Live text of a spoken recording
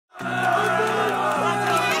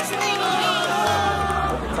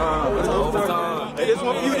This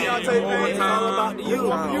one for you, Deontay. It's all about the you.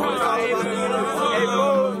 Hey,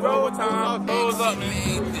 roll time. Rolls up, man.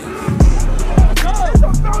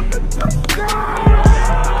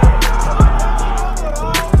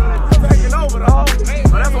 Taking over, dog.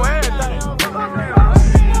 Oh, that's what everything.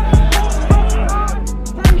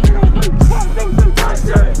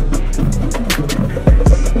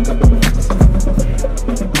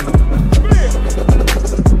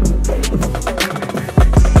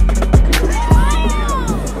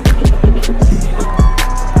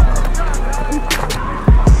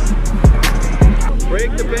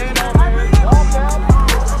 Break the band on, man.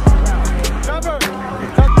 Cover.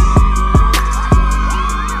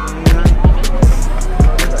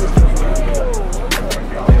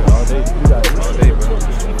 All day, you got it. All day, bro.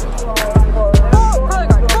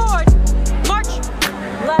 Forward. March.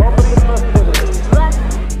 Left. Left.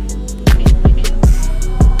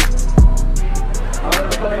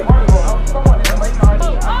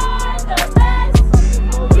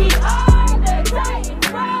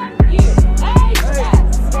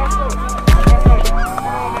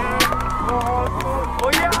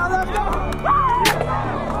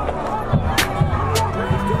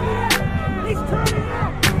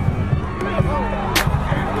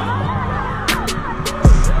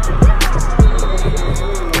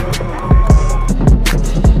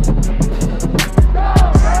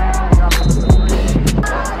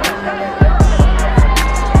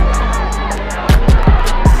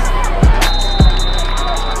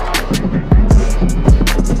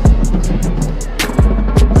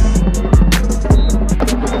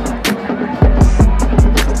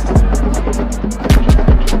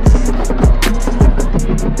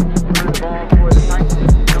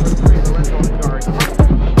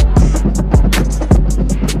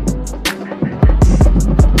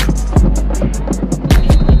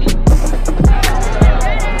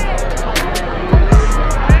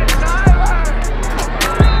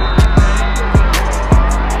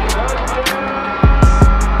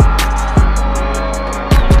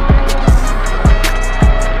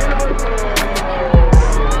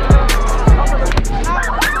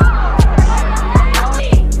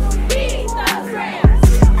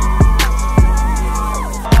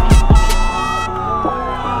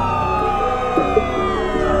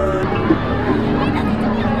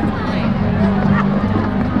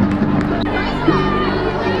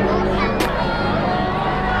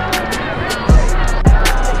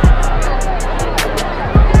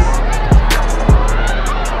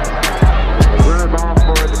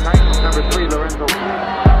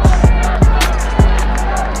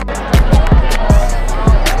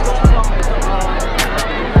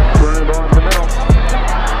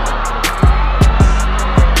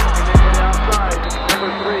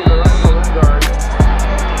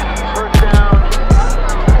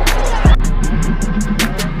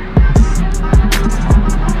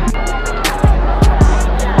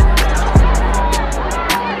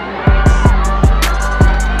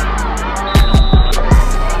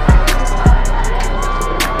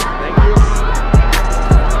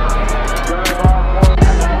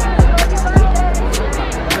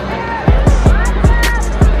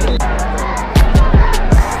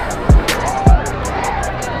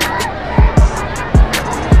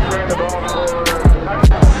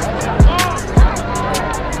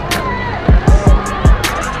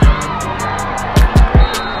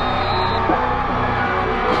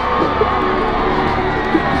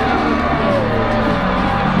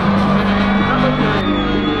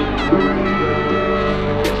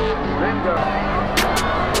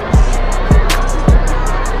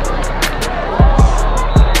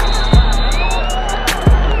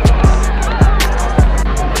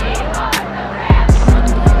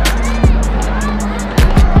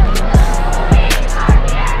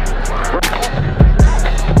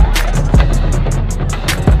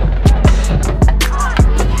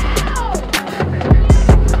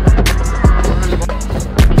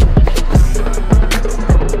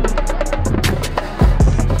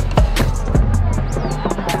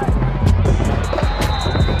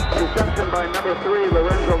 Number 3,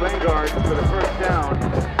 Lorenzo Lingard for the first down.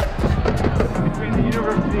 Between the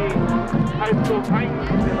University High School Titans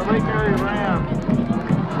and the Lake Erie Rams.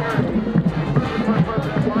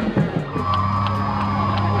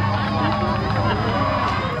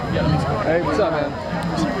 Hey, what's up, man?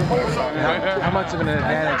 How much of an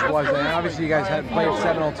advantage was it? And obviously, you guys had played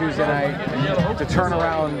 7-0 Tuesday night to turn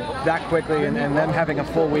around that quickly, and then having a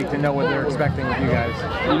full week to know what they're expecting with you guys.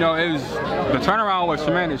 You know, the turnaround was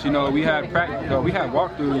tremendous. You know, we had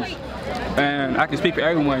walkthroughs, and I can speak for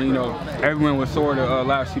everyone. You know, everyone was sore the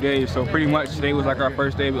last 2 days, so pretty much today was like our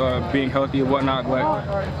first day being healthy and whatnot.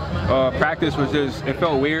 But practice was it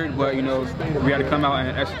felt weird, but you know, we had to come out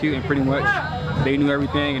and execute, and pretty much they knew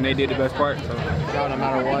everything and they did the best part. So. No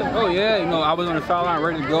matter what. Oh yeah, you know, I was on the sideline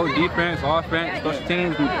ready to go, defense, offense, special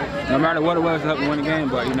teams, no matter what it was to help me win the game.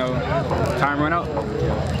 But you know, time ran out.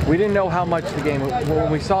 We didn't know how much the game,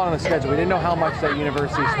 when we saw it on the schedule, we didn't know how much that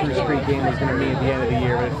University Spruce Creek game was going to mean at the end of the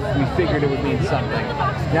year, but we figured it would mean something.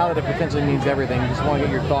 Now that it potentially means everything, just want to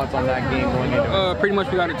get your thoughts on that game going into it. Pretty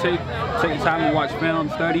much we got to take the time to watch film,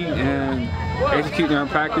 study, and execute during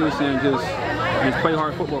practice, and just play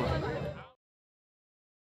hard football.